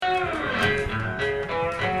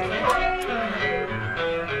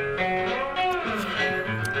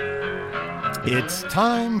It's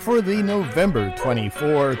time for the November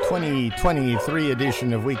 24, 2023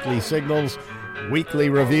 edition of Weekly Signals Weekly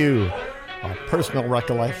Review, a personal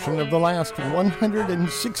recollection of the last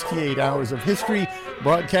 168 hours of history,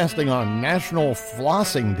 broadcasting on National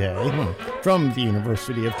Flossing Day from the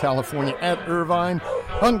University of California at Irvine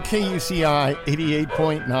on KUCI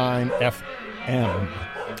 88.9 FM.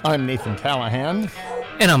 I'm Nathan Callahan.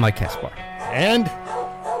 And I'm Mike Caspar. And,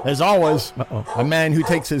 as always, a man who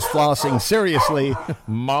takes his flossing seriously,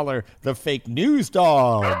 Mahler, the fake news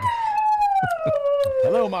dog.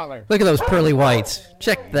 Hello, Mahler. Look at those pearly whites.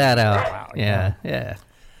 Check that out. Wow, yeah.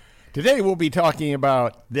 Today we'll be talking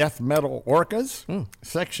about death metal orcas,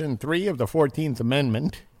 Section 3 of the 14th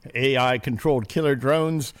Amendment, AI-controlled killer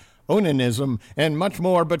drones, onanism, and much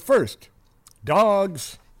more. But first,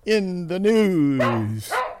 dogs in the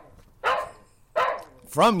news.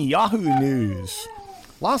 From Yahoo News,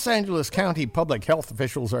 Los Angeles County public health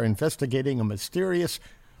officials are investigating a mysterious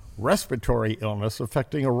respiratory illness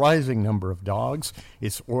affecting a rising number of dogs.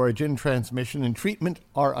 Its origin, transmission, and treatment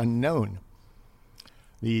are unknown.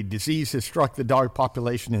 The disease has struck the dog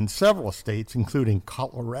population in several states, including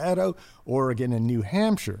Colorado, Oregon, and New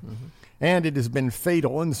Hampshire. And it has been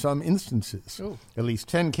fatal in some instances. At least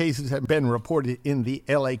 10 cases have been reported in the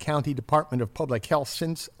LA County Department of Public Health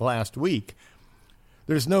since last week.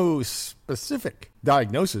 There's no specific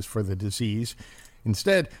diagnosis for the disease.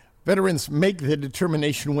 Instead, veterans make the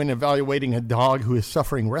determination when evaluating a dog who is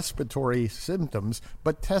suffering respiratory symptoms,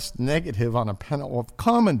 but test negative on a panel of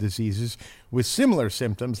common diseases with similar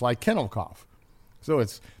symptoms like kennel cough. So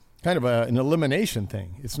it's kind of an elimination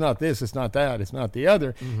thing. It's not this, it's not that, it's not the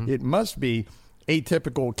other. It must be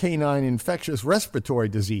atypical canine infectious respiratory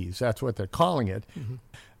disease. That's what they're calling it.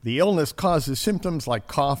 The illness causes symptoms like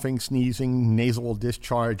coughing, sneezing, nasal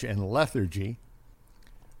discharge, and lethargy.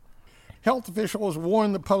 Health officials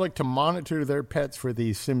warn the public to monitor their pets for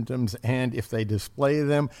these symptoms and, if they display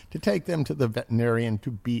them, to take them to the veterinarian to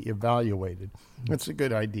be evaluated. That's a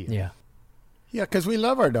good idea. Yeah, because we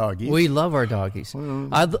love our doggies. We love our doggies.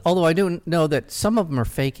 Although I do know that some of them are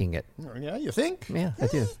faking it. Yeah, you think? Yeah, I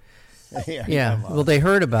do. Yeah. Well, they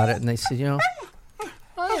heard about it and they said,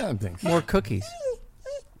 I don't think so. more cookies.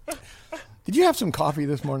 Did you have some coffee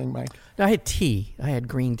this morning, Mike? I had tea. I had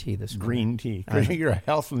green tea this morning. Green tea. You're a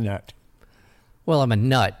health nut. Well, I'm a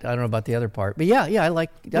nut. I don't know about the other part. But yeah, I like...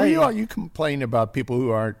 You complain about people who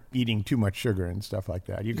aren't eating too much sugar and stuff like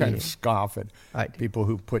that. You kind of scoff at people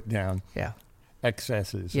who put down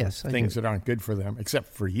excesses, things that aren't good for them, except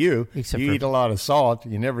for you. You eat a lot of salt.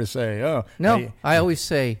 You never say, No, I always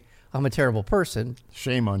say, I'm a terrible person.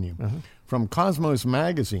 Shame on you. From Cosmos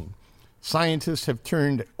Magazine, scientists have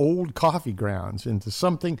turned old coffee grounds into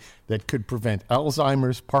something that could prevent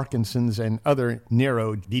Alzheimer's, Parkinson's, and other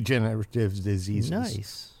neurodegenerative diseases.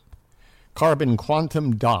 Nice. Carbon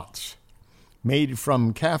quantum dots made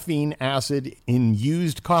from caffeine acid in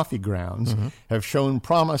used coffee grounds have shown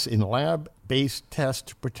promise in lab-based tests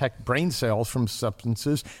to protect brain cells from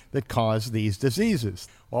substances that cause these diseases.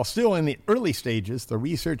 While still in the early stages, the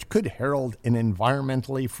research could herald an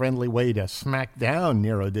environmentally friendly way to smack down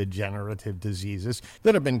neurodegenerative diseases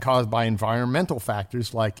that have been caused by environmental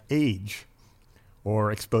factors like age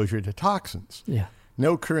or exposure to toxins.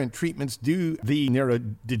 No current treatments do the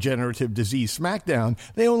neurodegenerative disease smackdown.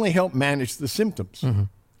 They only help manage the symptoms.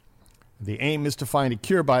 The aim is to find a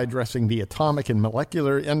cure by addressing the atomic and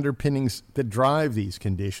molecular underpinnings that drive these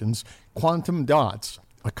conditions. Quantum dots,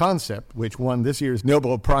 a concept which won this year's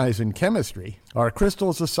Nobel Prize in Chemistry, are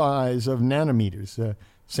crystals the size of nanometers,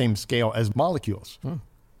 same scale as molecules.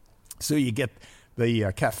 So you get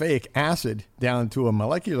the caffeic acid down to a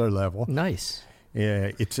molecular level. Nice.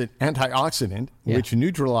 It's an antioxidant which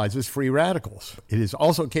neutralizes free radicals. It is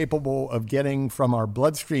also capable of getting from our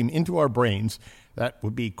bloodstream into our brains. That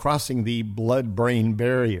would be crossing the blood-brain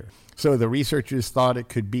barrier. So the researchers thought it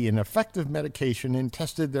could be an effective medication and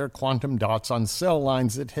tested their quantum dots on cell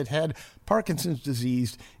lines that had had Parkinson's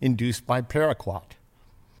disease induced by paraquat.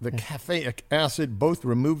 The caffeic acid both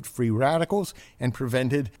removed free radicals and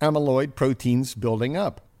prevented amyloid proteins building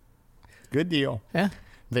up. Good deal. Yeah.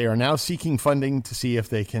 They are now seeking funding to see if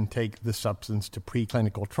they can take the substance to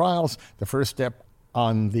preclinical trials, the first step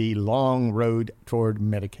on the long road toward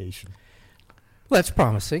medication. Well, that's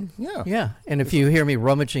promising. Yeah. And if you hear me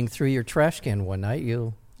rummaging through your trash can one night,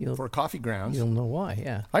 you'll for coffee grounds. You'll know why.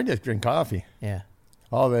 Yeah. I just drink coffee. Yeah.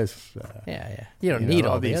 All this. You don't need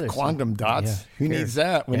all these the quantum dots. Yeah. Who needs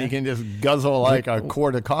that when you can just guzzle like a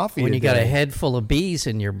quart of coffee? When you got a head full of bees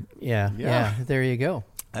in your there you go.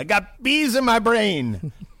 I got bees in my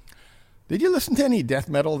brain. Did you listen to any death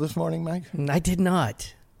metal this morning, Mike? I did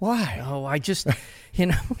not. Why? Oh, I just,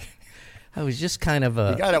 I was just kind of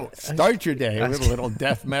a... You got to start your day with a little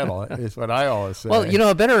death metal, is what I always say. Well,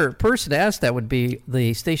 a better person to ask that would be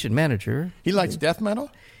the station manager. He likes death metal?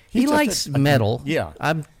 He likes metal. Yeah.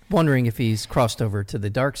 I'm wondering if he's crossed over to the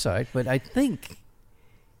dark side, but I think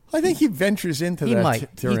he ventures into he that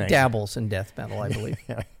might. terrain. He dabbles in death metal, I believe.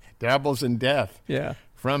 Dabbles in death. Yeah.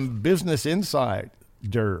 From Business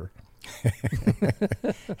Insider.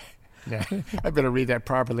 Yeah, I better read that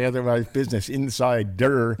properly, otherwise Business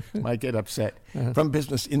Insider might get upset. From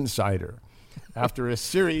Business Insider. After a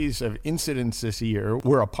series of incidents this year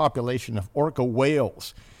where a population of orca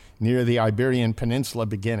whales near the Iberian Peninsula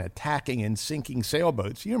began attacking and sinking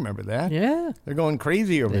sailboats. You remember that? Yeah. They're going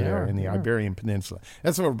crazy over there in the Iberian Peninsula.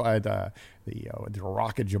 That's over by the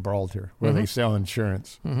Rock of Gibraltar, where they sell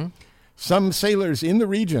insurance. Mm-hmm. Some sailors in the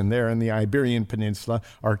region there in the Iberian Peninsula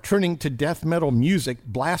are turning to death metal music,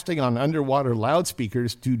 blasting on underwater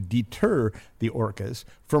loudspeakers to deter the orcas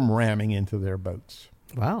from ramming into their boats.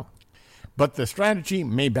 Wow. But the strategy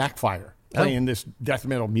may backfire, playing this death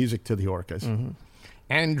metal music to the orcas. Mm-hmm.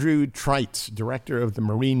 Andrew Treitz, director of the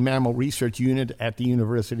Marine Mammal Research Unit at the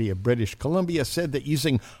University of British Columbia, said that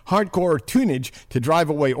using hardcore tunage to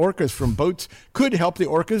drive away orcas from boats could help the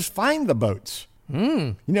orcas find the boats.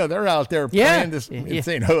 They're out there playing this and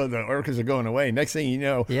saying, oh, the orcas are going away. Next thing you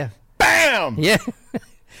know, bam! Yeah.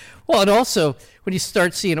 Well, and also, when you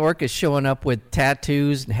start seeing orcas showing up with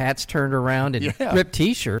tattoos and hats turned around and ripped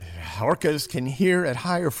T-shirts. Orcas can hear at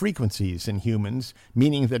higher frequencies than humans,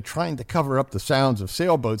 meaning that trying to cover up the sounds of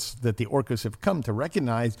sailboats that the orcas have come to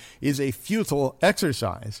recognize is a futile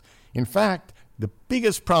exercise. In fact, the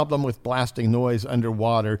biggest problem with blasting noise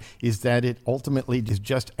underwater is that it ultimately is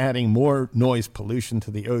just adding more noise pollution to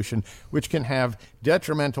the ocean, which can have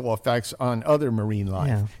detrimental effects on other marine life.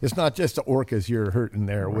 Yeah. It's not just the orcas you're hurting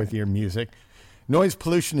there with your music. Noise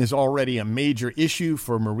pollution is already a major issue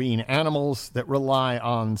for marine animals that rely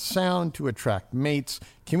on sound to attract mates,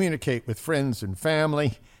 communicate with friends and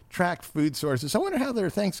family, track food sources. I wonder how their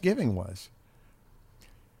Thanksgiving was.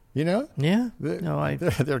 You know? Yeah.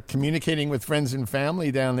 They're communicating with friends and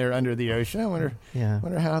family down there under the ocean. I wonder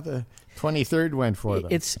how the 23rd went for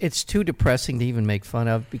them. It's too depressing to even make fun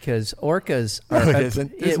of because orcas are... No, it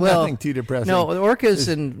isn't. There's nothing too depressing. No, orcas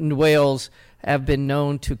and whales have been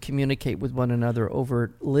known to communicate with one another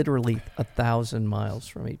over literally 1,000 miles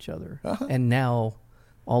from each other. Uh-huh. And now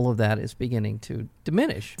all of that is beginning to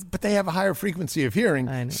diminish. But they have a higher frequency of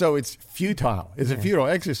hearing, so it's futile. It's a futile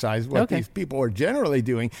exercise. What these people are generally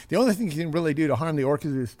doing, the only thing you can really do to harm the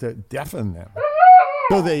orcas is to deafen them.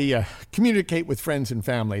 So they communicate with friends and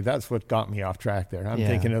family. That's what got me off track there. I'm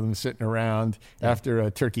thinking of them sitting around after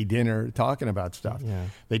a turkey dinner talking about stuff. Yeah.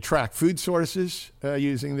 They track food sources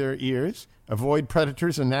using their ears, avoid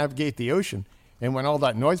predators, and navigate the ocean. And when all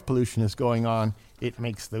that noise pollution is going on, it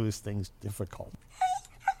makes those things difficult.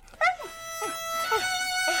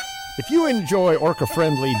 If you enjoy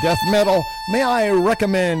orca-friendly death metal, may I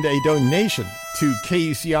recommend a donation to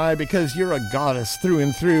KUCI because you're a goddess through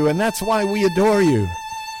and through, and that's why we adore you.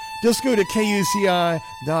 Just go to KUCI.org.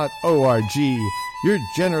 Your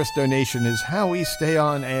generous donation is how we stay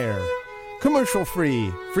on air.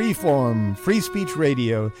 Commercial-free, free-form, free speech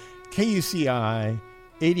radio, KUCI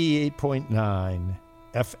 88.9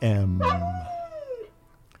 FM.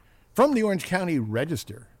 From the Orange County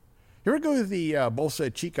Register. You ever go to the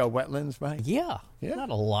Bolsa Chica wetlands, Mike? Yeah, not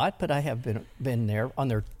a lot, but I have been there on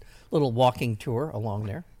their little walking tour along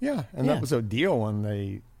there. Yeah, and that was a deal when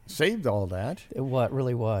they saved all that. It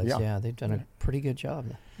really was, yeah. They've done a pretty good job.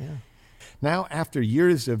 Yeah. Now, after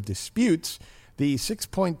years of disputes, the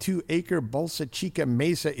 6.2-acre Bolsa Chica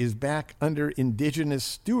Mesa is back under indigenous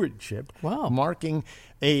stewardship, marking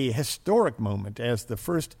a historic moment as the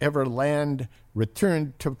first ever land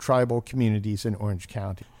returned to tribal communities in Orange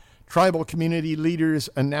County. Tribal community leaders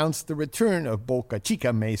announced the return of Bolsa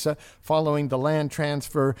Chica Mesa following the land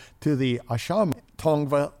transfer to the Asham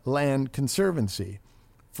Tongva Land Conservancy,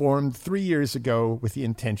 formed 3 years ago with the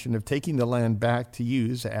intention of taking the land back to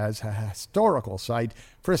use as a historical site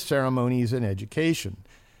for ceremonies and education.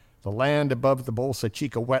 The land above the Bolsa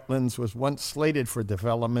Chica wetlands was once slated for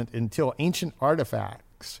development until ancient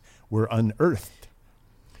artifacts were unearthed.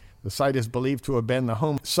 The site is believed to have been the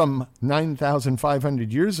home some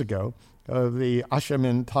 9,500 years ago of the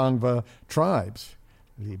Ashamin Tongva tribes.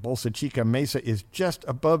 The Bolsa Chica Mesa is just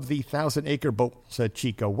above the 1,000-acre Bolsa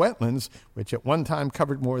Chica wetlands, which at one time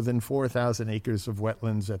covered more than 4,000 acres of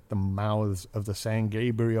wetlands at the mouths of the San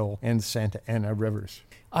Gabriel and Santa Ana rivers.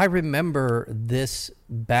 I remember this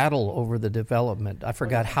battle over the development. I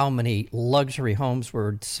forgot how many luxury homes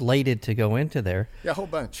were slated to go into there. Yeah, a whole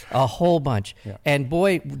bunch. A whole bunch. Yeah. And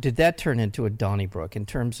boy, did that turn into a Donnybrook in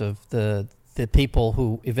terms of the people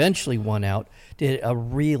who eventually won out did a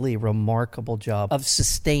really remarkable job of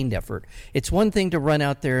sustained effort. It's one thing to run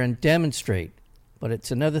out there and demonstrate, but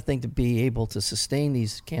it's another thing to be able to sustain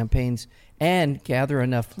these campaigns and gather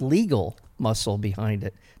enough legal muscle behind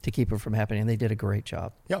it to keep it from happening. And they did a great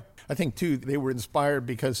job. Yeah. I think, too, they were inspired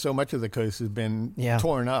because so much of the coast has been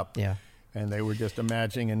torn up. Yeah. And they were just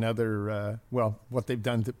imagining another, what they've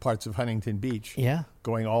done to parts of Huntington Beach. Yeah.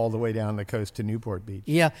 Going all the way down the coast to Newport Beach.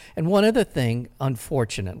 Yeah. And one other thing,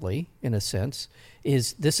 unfortunately, in a sense,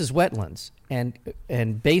 is this is wetlands.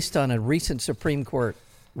 And based on a recent Supreme Court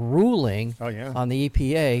ruling on the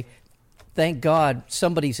EPA, thank God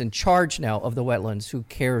somebody's in charge now of the wetlands who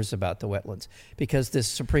cares about the wetlands, because this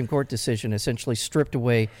Supreme Court decision essentially stripped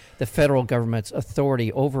away the federal government's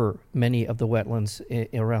authority over many of the wetlands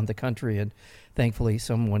around the country, and thankfully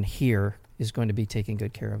someone here is going to be taking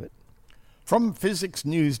good care of it. From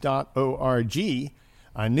physicsnews.org,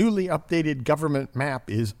 a newly updated government map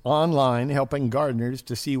is online helping gardeners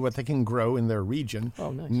to see what they can grow in their region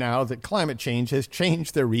now that climate change has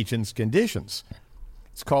changed their region's conditions.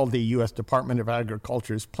 It's called the U.S. Department of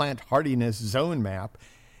Agriculture's Plant Hardiness Zone Map,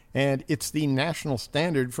 and it's the national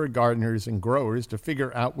standard for gardeners and growers to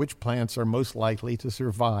figure out which plants are most likely to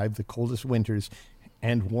survive the coldest winters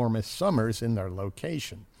and warmest summers in their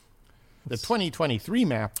location. The 2023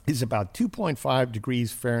 map is about 2.5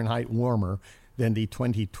 degrees Fahrenheit warmer than the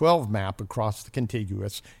 2012 map across the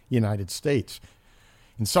contiguous United States.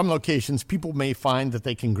 In some locations, people may find that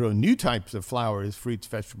they can grow new types of flowers, fruits,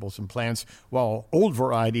 vegetables, and plants, while old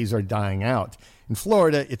varieties are dying out. In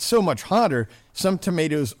Florida, it's so much hotter, some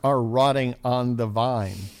tomatoes are rotting on the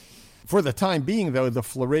vine. For the time being, though, the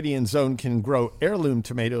Floridian zone can grow heirloom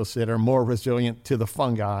tomatoes that are more resilient to the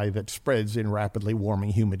fungi that spreads in rapidly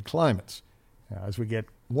warming humid climates. Now, as we get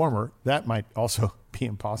warmer, that might also be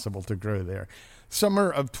impossible to grow there. Summer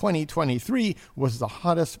of 2023 was the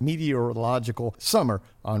hottest meteorological summer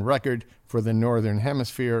on record for the Northern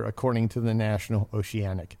Hemisphere, according to the National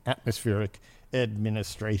Oceanic Atmospheric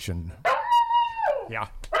Administration. Yeah.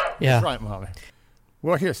 That's right, Mahler.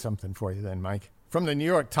 Well, here's something for you then, Mike. From the New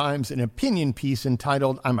York Times, an opinion piece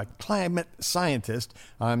entitled, "I'm a Climate Scientist.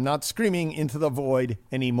 I'm Not Screaming into the Void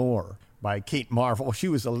Anymore," by Kate Marvel. She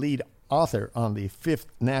was the lead author on the 5th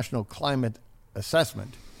National Climate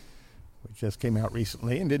Assessment, which just came out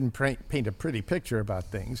recently and didn't paint a pretty picture about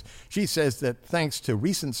things. She says that thanks to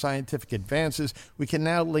recent scientific advances, we can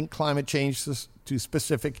now link climate change to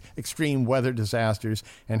specific extreme weather disasters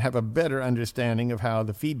and have a better understanding of how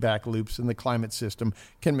the feedback loops in the climate system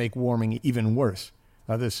can make warming even worse.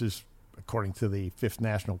 Now, this is according to the 5th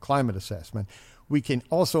National Climate Assessment. We can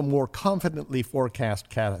also more confidently forecast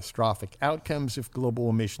catastrophic outcomes if global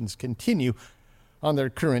emissions continue on their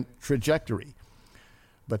current trajectory.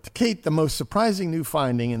 But to Kate, the most surprising new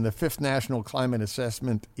finding in the 5th National Climate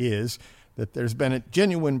Assessment is that there's been a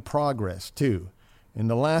genuine progress, too. In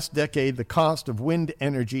the last decade, the cost of wind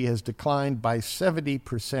energy has declined by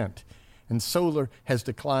 70%, and solar has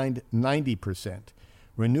declined 90%.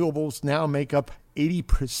 Renewables now make up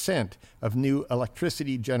 80% of new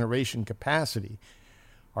electricity generation capacity.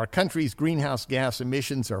 Our country's greenhouse gas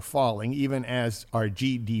emissions are falling, even as our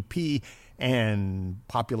GDP and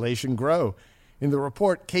population grow. In the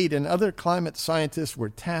report, Kate and other climate scientists were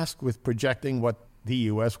tasked with projecting what the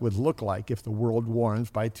U.S. would look like if the world warms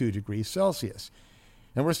by 2 degrees Celsius.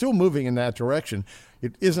 And we're still moving in that direction.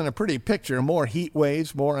 It isn't a pretty picture. More heat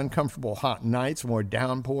waves, more uncomfortable hot nights, more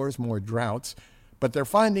downpours, more droughts. But their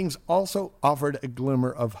findings also offered a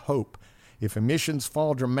glimmer of hope. If emissions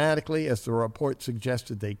fall dramatically, as the report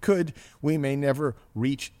suggested they could, we may never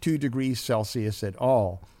reach 2 degrees Celsius at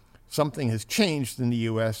all. Something has changed in the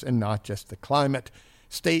U.S., and not just the climate.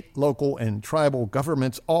 State, local, and tribal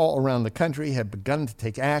governments all around the country have begun to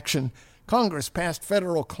take action. Congress passed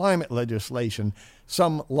federal climate legislation,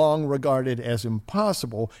 some long regarded as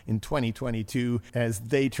impossible in 2022, as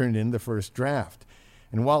they turned in the first draft.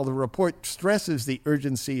 And while the report stresses the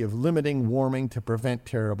urgency of limiting warming to prevent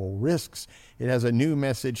terrible risks, it has a new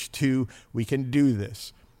message too: we can do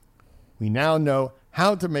this. We now know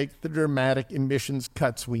how to make the dramatic emissions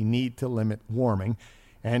cuts we need to limit warming,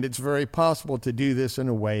 and it's very possible to do this in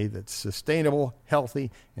a way that's sustainable,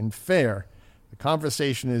 healthy, and fair. The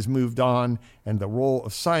conversation has moved on, and the role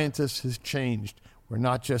of scientists has changed. We're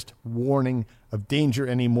not just warning of danger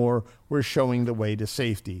anymore. We're showing the way to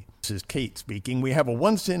safety. This is Kate speaking. We have a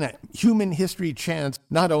once-in-a-human history chance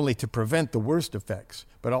not only to prevent the worst effects,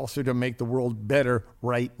 but also to make the world better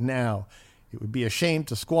right now. It would be a shame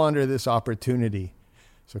to squander this opportunity.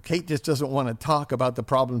 So Kate just doesn't want to talk about the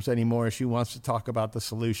problems anymore. She wants to talk about the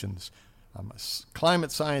solutions. I'm a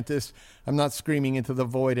climate scientist. I'm not screaming into the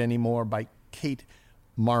void anymore by Kate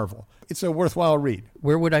Marvel. It's a worthwhile read.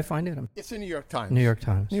 Where would I find it? It's the New York Times. New York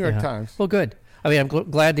Times. New York Times. Well, good. I mean, I'm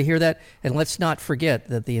glad to hear that. And let's not forget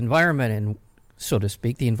that the environment, so to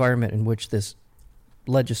speak, the environment in which this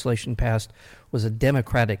legislation passed was a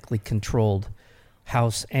democratically controlled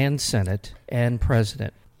House and Senate and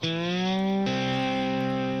President.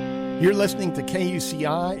 You're listening to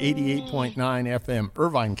KUCI 88.9 FM,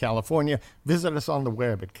 Irvine, California. Visit us on the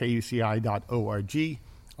web at kuci.org,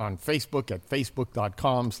 on Facebook at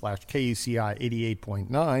facebook.com/KUCI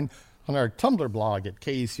 88.9, on our Tumblr blog at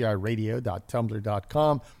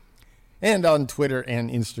kuciradio.tumblr.com, and on Twitter and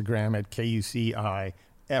Instagram at KUCI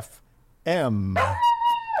FM.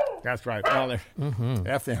 That's right. Well,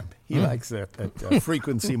 FM. He likes that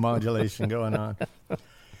frequency modulation going on.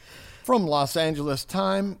 From Los Angeles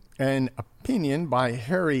Times, an opinion by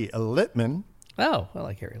Harry Littman. Oh, I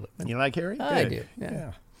like Harry Littman. You like Harry? I do,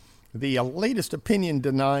 yeah. The latest opinion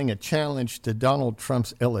denying a challenge to Donald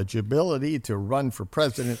Trump's eligibility to run for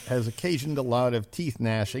president has occasioned a lot of teeth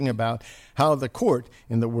gnashing about how the court,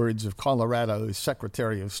 in the words of Colorado's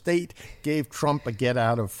Secretary of State, gave Trump a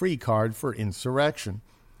get-out-of-free card for insurrection.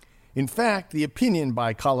 In fact, the opinion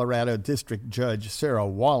by Colorado District Judge Sarah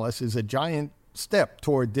Wallace is a giant step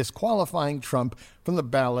toward disqualifying Trump from the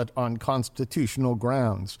ballot on constitutional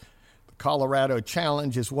grounds. The Colorado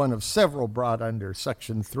challenge is one of several brought under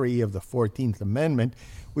Section 3 of the 14th Amendment,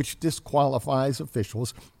 which disqualifies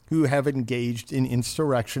officials who have engaged in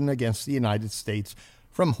insurrection against the United States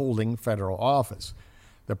from holding federal office.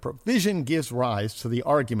 The provision gives rise to the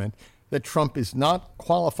argument that Trump is not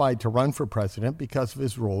qualified to run for president because of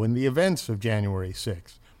his role in the events of January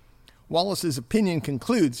 6th. Wallace's opinion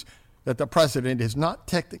concludes that the president is not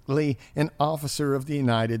technically an officer of the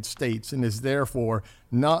United States and is therefore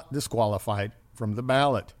not disqualified from the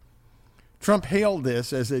ballot. Trump hailed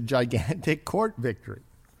this as a gigantic court victory.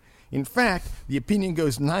 In fact, the opinion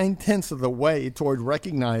goes 9/10 of the way toward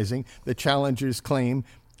recognizing the challenger's claim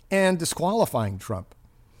and disqualifying Trump.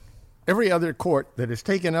 Every other court that has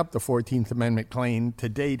taken up the 14th Amendment claim to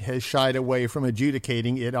date has shied away from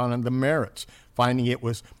adjudicating it on the merits, finding it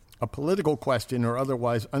was a political question or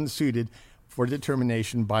otherwise unsuited for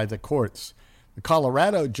determination by the courts. The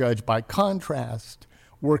Colorado judge, by contrast,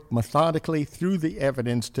 worked methodically through the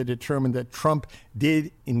evidence to determine that Trump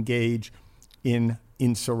did engage in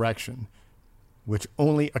insurrection, which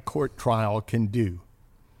only a court trial can do.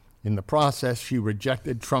 In the process, she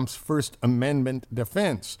rejected Trump's First Amendment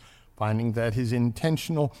defense, finding that his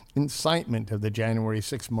intentional incitement of the January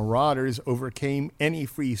 6 marauders overcame any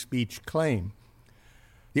free speech claim.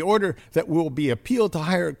 The order that will be appealed to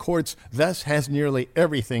higher courts thus has nearly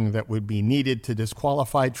everything that would be needed to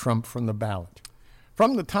disqualify Trump from the ballot.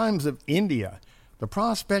 From the Times of India, the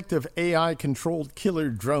prospect of AI-controlled killer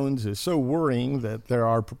drones is so worrying that there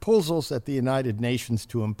are proposals at the United Nations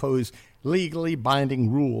to impose legally binding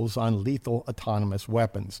rules on lethal autonomous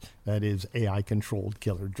weapons, that is, AI-controlled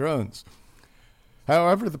killer drones.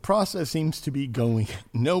 However, the process seems to be going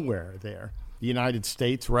nowhere there. The United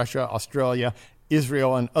States, Russia, Australia,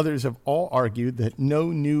 Israel, and others have all argued that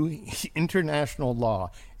no new international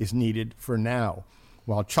law is needed for now,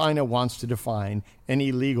 while China wants to define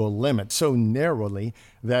any legal limit so narrowly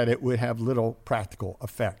that it would have little practical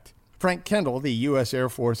effect. Frank Kendall, the U.S. Air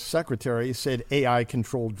Force Secretary, said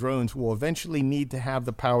AI-controlled drones will eventually need to have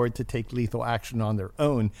the power to take lethal action on their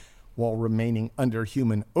own while remaining under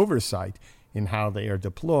human oversight in how they are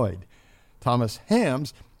deployed. Thomas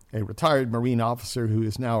Hams, a retired Marine officer who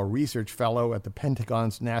is now a research fellow at the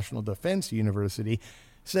Pentagon's National Defense University,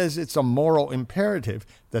 says it's a moral imperative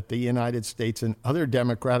that the United States and other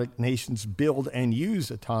democratic nations build and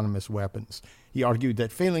use autonomous weapons. He argued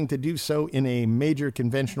that failing to do so in a major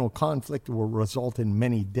conventional conflict will result in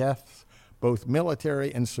many deaths, both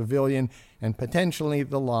military and civilian, and potentially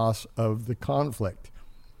the loss of the conflict.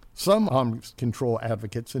 Some arms control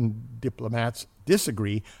advocates and diplomats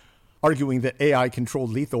disagree, arguing that AI-controlled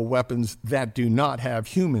lethal weapons that do not have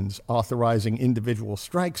humans authorizing individual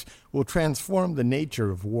strikes will transform the nature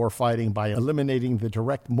of warfighting by eliminating the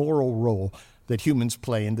direct moral role that humans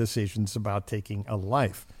play in decisions about taking a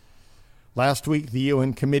life. Last week, the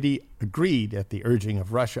UN committee agreed, at the urging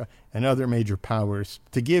of Russia and other major powers,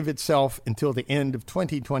 to give itself until the end of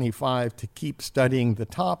 2025 to keep studying the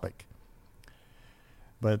topic.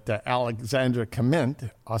 But Alexandra Clement,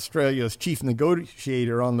 Australia's chief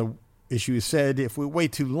negotiator on the issue, said if we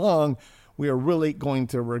wait too long, we are really going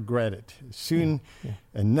to regret it. Soon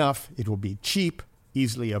enough, it will be cheap,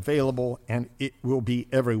 easily available, and it will be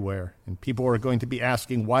everywhere. And people are going to be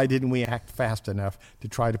asking, why didn't we act fast enough to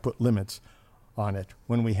try to put limits on it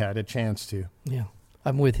when we had a chance to? Yeah,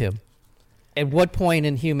 I'm with him. At what point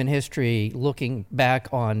in human history, looking back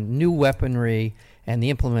on new weaponry and the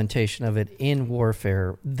implementation of it in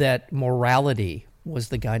warfare, that morality was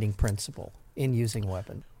the guiding principle in using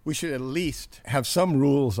weapons? We should at least have some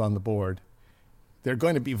rules on the board. They're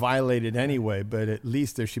going to be violated anyway, but at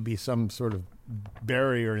least there should be some sort of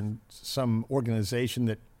barrier in some organization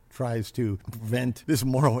that tries to prevent this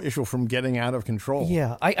moral issue from getting out of control.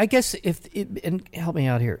 Yeah, I guess and help me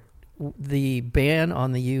out here, the ban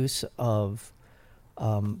on the use of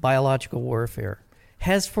biological warfare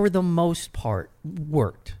has, for the most part,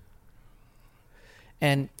 worked.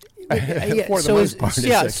 And for the most part,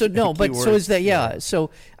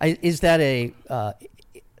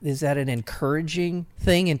 is that an encouraging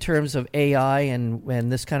thing in terms of AI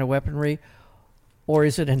and this kind of weaponry, or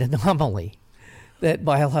is it an anomaly that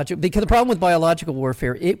biological? Because the problem with biological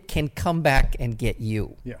warfare, it can come back and get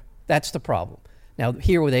you. Yeah, that's the problem. Now,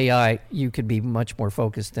 here with AI, you could be much more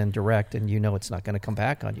focused and direct, and you know it's not going to come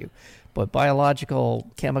back on you. But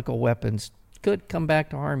biological, chemical weapons could come back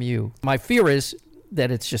to harm you. My fear is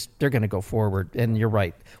that it's just they're going to go forward, and you're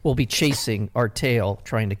right. We'll be chasing our tail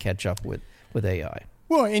trying to catch up with AI.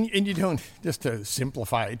 Well, and you don't, just to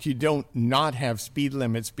simplify it, you don't not have speed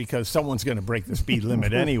limits because someone's going to break the speed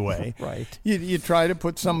limit anyway. Right. You try to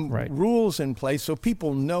put some rules in place so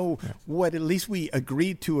people know what at least we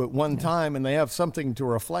agreed to at one time, and they have something to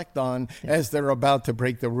reflect on as they're about to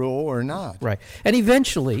break the rule or not. Right. And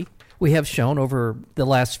eventually, we have shown over the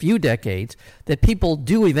last few decades that people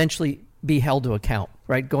do eventually be held to account,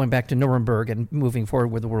 right? Going back to Nuremberg and moving forward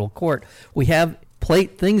with the World Court, we have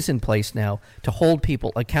things in place now to hold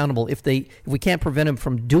people accountable. If we can't prevent them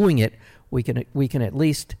from doing it, we can at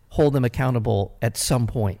least hold them accountable at some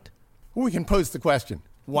point. Well, we can pose the question: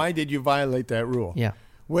 why did you violate that rule? Yeah.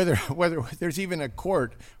 Whether there's even a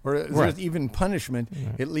court or there's even punishment,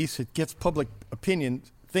 at least it gets public opinion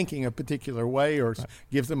thinking a particular way or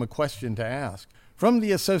gives them a question to ask. From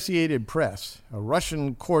the Associated Press, a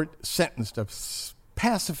Russian court sentenced a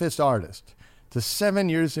pacifist artist to 7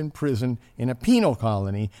 years in prison in a penal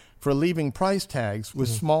colony for leaving price tags with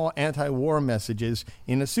small anti-war messages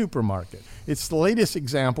in a supermarket. It's the latest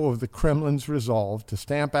example of the Kremlin's resolve to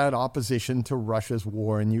stamp out opposition to Russia's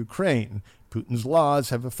war in Ukraine. Putin's laws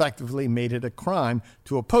have effectively made it a crime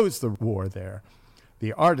to oppose the war there.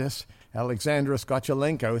 The artist, Alexandra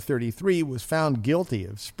Skochelenko, 33, was found guilty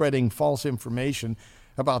of spreading false information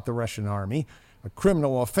about the Russian army, a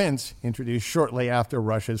criminal offense introduced shortly after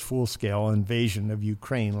Russia's full-scale invasion of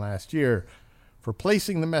Ukraine last year, for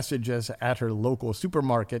placing the messages at her local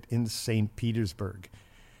supermarket in St. Petersburg.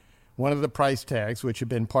 One of the price tags, which had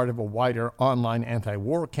been part of a wider online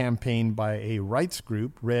anti-war campaign by a rights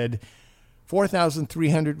group, read,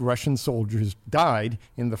 4,300 Russian soldiers died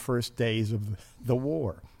in the first days of the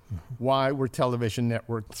war. Why were television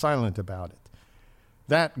networks silent about it?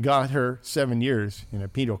 That got her 7 years in a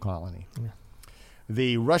penal colony. Yeah.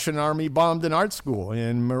 The Russian army bombed an art school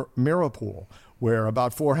in Mariupol, where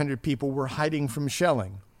about 400 people were hiding from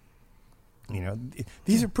shelling. You know,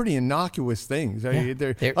 these are pretty innocuous things. Yeah.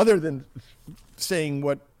 They're, other than saying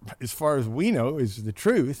what, as far as we know, is the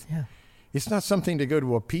truth, it's not something to go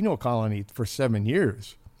to a penal colony for 7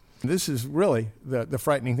 years. This is really the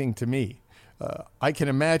frightening thing to me. I can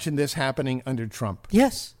imagine this happening under Trump.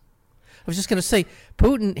 Yes. I was just going to say,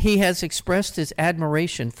 Putin, he has expressed his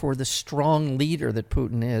admiration for the strong leader that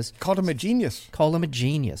Putin is. Called him a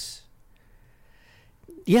genius.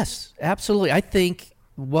 Yes, absolutely. I think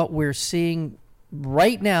what we're seeing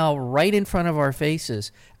right now, right in front of our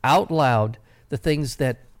faces, out loud, the things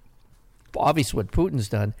that, obviously what Putin's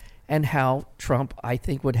done, and how Trump, I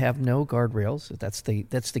think, would have no guardrails. That's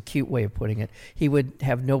the cute way of putting it. He would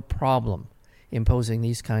have no problem imposing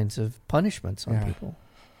these kinds of punishments on people.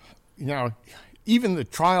 Now, even the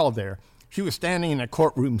trial there, she was standing in a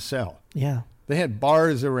courtroom cell. Yeah. They had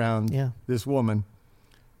bars around this woman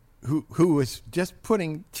who was just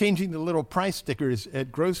changing the little price stickers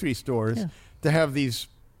at grocery stores to have these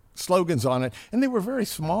slogans on it. And they were very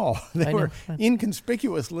small. They were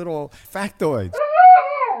inconspicuous little factoids.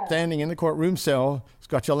 Standing in the courtroom cell,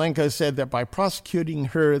 Skochelenko said that by prosecuting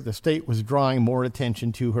her, the state was drawing more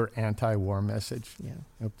attention to her anti-war message. Yeah.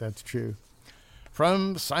 I hope that's true.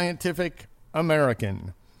 From Scientific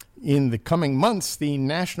American, In the coming months, the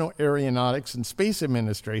National Aeronautics and Space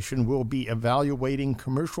Administration will be evaluating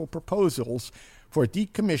commercial proposals for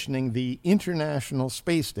decommissioning the International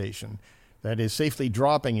Space Station, that is, safely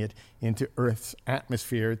dropping it into Earth's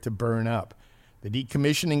atmosphere to burn up. The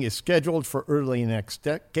decommissioning is scheduled for early next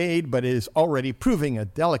decade, but is already proving a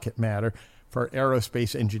delicate matter for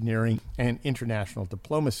aerospace engineering and international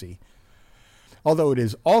diplomacy. Although it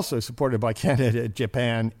is also supported by Canada,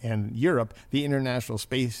 Japan, and Europe, the International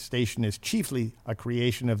Space Station is chiefly a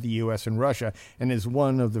creation of the U.S. and Russia and is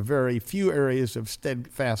one of the very few areas of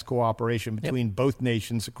steadfast cooperation between both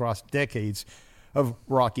nations across decades of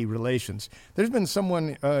rocky relations. There's been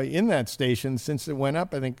someone in that station since it went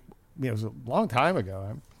up, I think it was a long time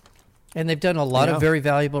ago. And they've done a lot of very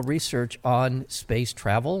valuable research on space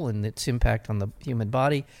travel and its impact on the human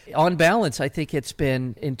body. On balance, I think it's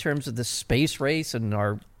been, in terms of the space race and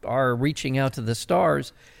our reaching out to the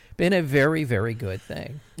stars, been a very, very good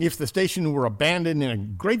thing. If the station were abandoned in a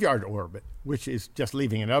graveyard orbit, which is just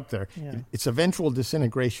leaving it up there, its eventual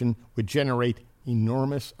disintegration would generate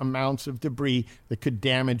enormous amounts of debris that could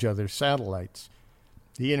damage other satellites.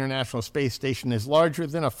 The International Space Station is larger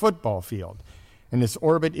than a football field, and its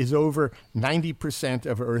orbit is over 90%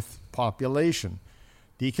 of Earth's population.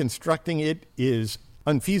 Deconstructing it is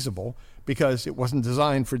unfeasible because it wasn't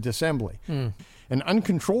designed for disassembly. An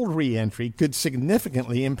uncontrolled re-entry could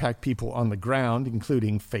significantly impact people on the ground,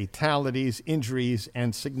 including fatalities, injuries,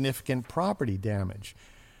 and significant property damage.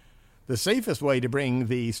 The safest way to bring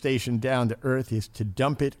the station down to Earth is to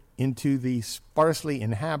dump it into the sparsely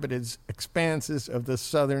inhabited expanses of the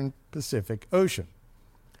southern Pacific Ocean.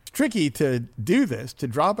 It's tricky to do this, to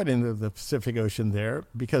drop it into the Pacific Ocean there,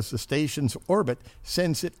 because the station's orbit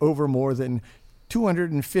sends it over more than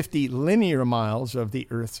 250 linear miles of the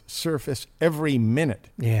Earth's surface every minute.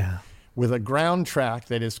 Yeah. With a ground track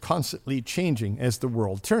that is constantly changing as the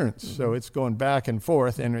world turns. So it's going back and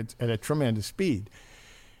forth, and it's at a tremendous speed.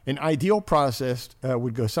 An ideal process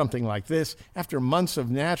would go something like this. After months of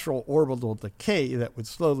natural orbital decay that would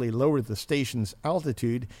slowly lower the station's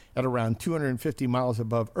altitude at around 250 miles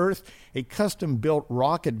above Earth, a custom-built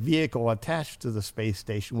rocket vehicle attached to the space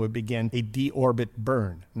station would begin a deorbit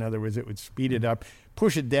burn. In other words, it would speed it up,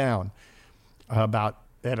 push it down at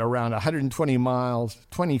around 120 miles,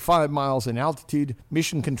 25 miles in altitude.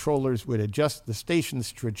 Mission controllers would adjust the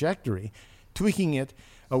station's trajectory, tweaking it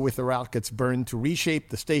with the rocket's burn to reshape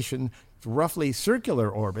the station's roughly circular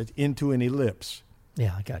orbit into an ellipse.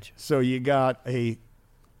 Yeah, I got you. So you got a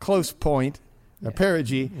close point, a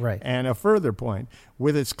perigee, and a further point,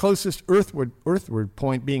 with its closest earthward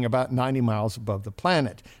point being about 90 miles above the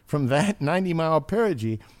planet. From that 90-mile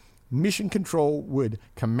perigee, Mission Control would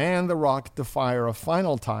command the rocket to fire a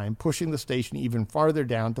final time, pushing the station even farther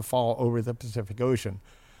down to fall over the Pacific Ocean.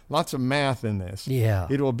 Lots of math in this. Yeah.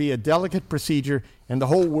 It will be a delicate procedure, and the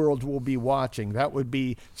whole world will be watching. That would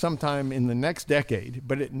be sometime in the next decade.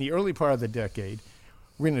 But in the early part of the decade,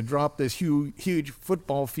 we're going to drop this huge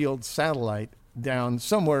football field satellite down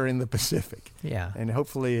somewhere in the Pacific. Yeah. And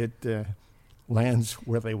hopefully it lands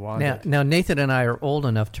where they want it. Now, Nathan and I are old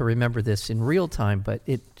enough to remember this in real time, but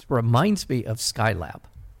it reminds me of Skylab.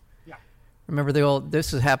 Yeah. Remember,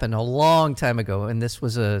 this has happened a long time ago, and this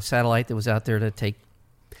was a satellite that was out there to take.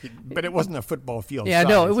 But it wasn't a football field. Yeah, size.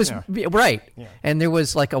 no, it was right. Yeah. And there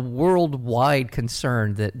was like a worldwide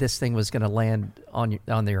concern that this thing was going to land on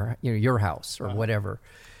your house or whatever,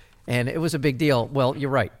 and it was a big deal. Well, you're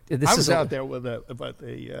right. I was out there with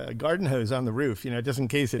a garden hose on the roof, just in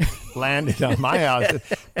case it landed on my house,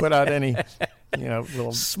 put out any,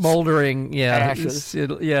 little smoldering, ashes. No,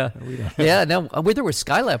 there were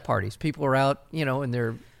Skylab parties. People were out,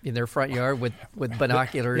 in their front yard with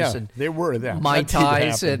binoculars and they were that. Mai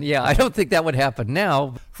Tais, and I don't think that would happen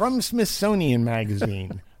now. From Smithsonian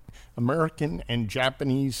Magazine, American and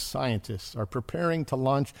Japanese scientists are preparing to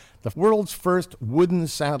launch the world's first wooden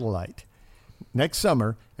satellite next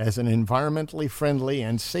summer as an environmentally friendly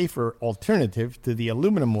and safer alternative to the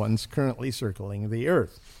aluminum ones currently circling the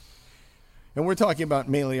Earth. And we're talking about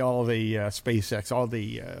mainly all the SpaceX, all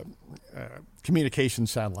the communication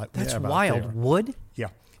satellite. That's wild. Wood? Yeah.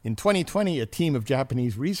 In 2020, a team of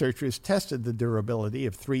Japanese researchers tested the durability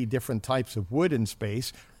of 3 different types of wood in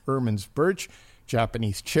space: Erman's birch,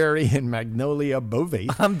 Japanese cherry, and Magnolia bovate.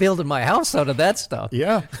 I'm building my house out of that stuff.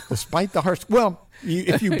 Yeah. Despite the harsh... Well,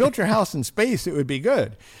 if you built your house in space, it would be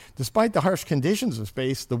good. Despite the harsh conditions of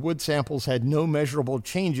space, the wood samples had no measurable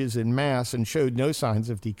changes in mass and showed no signs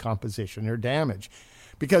of decomposition or damage.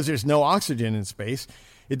 Because there's no oxygen in space,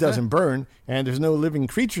 it doesn't burn, and there's no living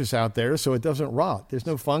creatures out there, so it doesn't rot. There's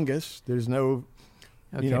no fungus. There's no,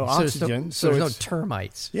 oxygen. So there's no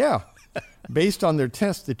termites. Yeah. Based on their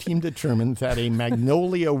tests, the team determined that a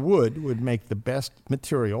magnolia wood would make the best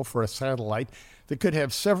material for a satellite that could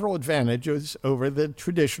have several advantages over the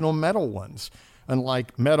traditional metal ones.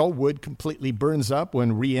 Unlike metal, wood completely burns up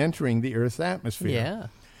when re-entering the Earth's atmosphere. Yeah.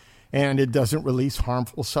 And it doesn't release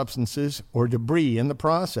harmful substances or debris in the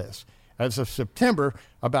process. As of September,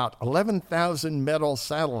 about 11,000 metal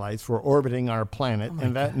satellites were orbiting our planet,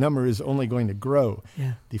 and that number is only going to grow.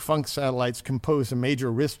 Yeah. Defunct satellites compose a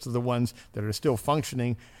major risk to the ones that are still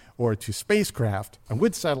functioning or to spacecraft, and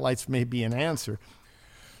wood satellites may be an answer.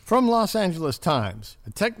 From Los Angeles Times,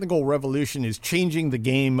 a technical revolution is changing the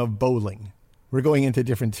game of bowling. We're going into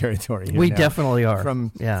different territory here We now. definitely are.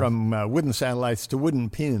 From wooden satellites to wooden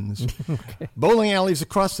pins. Okay. Bowling alleys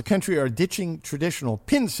across the country are ditching traditional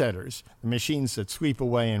pin setters, the machines that sweep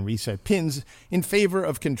away and reset pins, in favor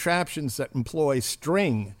of contraptions that employ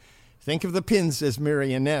string. Think of the pins as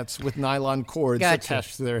marionettes with nylon cords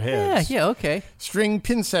attached to their heads. Yeah, okay. String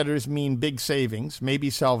pin setters mean big savings, maybe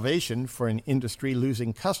salvation for an industry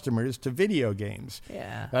losing customers to video games.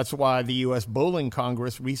 Yeah. That's why the U.S. Bowling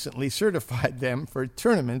Congress recently certified them for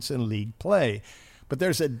tournaments and league play. But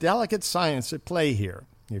there's a delicate science at play here,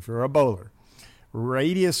 if you're a bowler.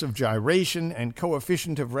 Radius of gyration and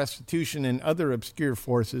coefficient of restitution and other obscure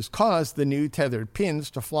forces cause the new tethered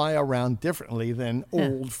pins to fly around differently than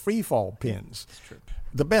old freefall pins. That's true.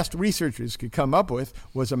 The best researchers could come up with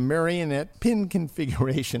was a marionette pin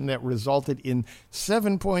configuration that resulted in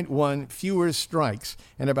 7.1 fewer strikes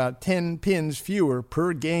and about 10 pins fewer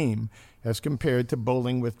per game as compared to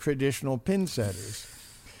bowling with traditional pin setters.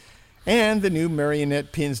 And the new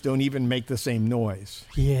marionette pins don't even make the same noise.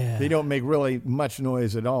 Yeah. They don't make really much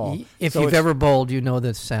noise at all. If you've ever bowled, you know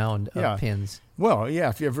the sound of pins. Well, yeah,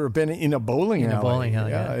 if you've ever been in a bowling alley.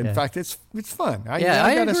 In fact, it's fun. I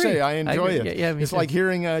got to say, I enjoy it. Yeah, it's like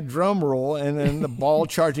hearing a drum roll and then the ball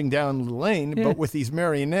charging down the lane, but with these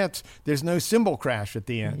marionettes, there's no cymbal crash at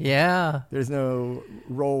the end. Yeah. There's no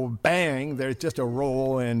roll bang. There's just a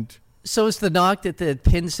roll and... So is the knock that the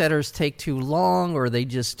pin setters take too long, or are they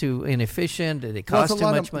just too inefficient? Do they cost too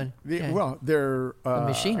much money? Well, they're... the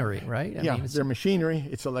machinery, right? I mean, they're machinery,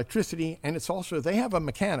 it's electricity, and it's also, they have a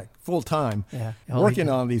mechanic full-time working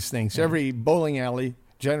on these things. Yeah. Every bowling alley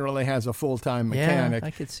generally has a full-time mechanic I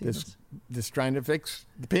could see that's trying to fix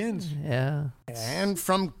the pins. Yeah. And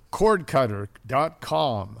from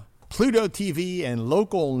cordcutter.com. Pluto TV and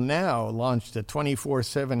Local Now launched a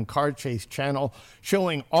 24/7 car chase channel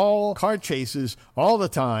showing all car chases all the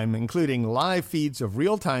time, including live feeds of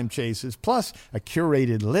real-time chases, plus a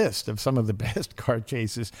curated list of some of the best car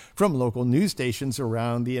chases from local news stations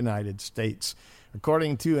around the United States.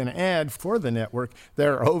 According to an ad for the network,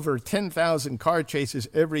 there are over 10,000 car chases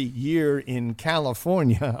every year in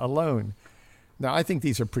California alone. Now, I think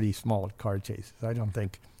these are pretty small car chases. I don't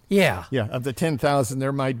think... Yeah. Yeah, of the 10,000,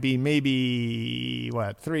 there might be maybe,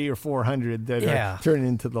 300 or 400 that turn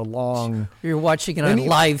into the long... You're watching it on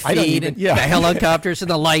live feed, and the helicopters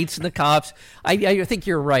and the lights and the cops. I think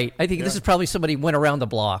you're right. I think this is probably somebody went around the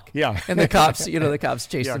block. Yeah. And the cops, the cops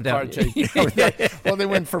chased them down. Well, they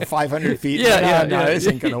went for 500 feet. No, this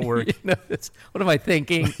ain't going to work. What am I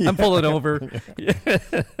thinking? I'm pulling over.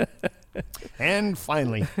 And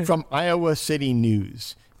finally, from Iowa City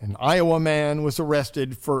News. An Iowa man was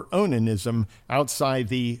arrested for onanism outside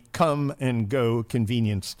the Come and Go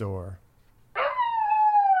convenience store.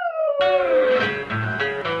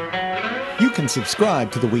 You can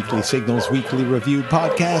subscribe to the Weekly Signals Weekly Review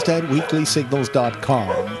podcast at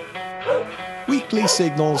weeklysignals.com.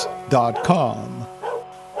 weeklysignals.com.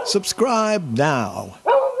 Subscribe now.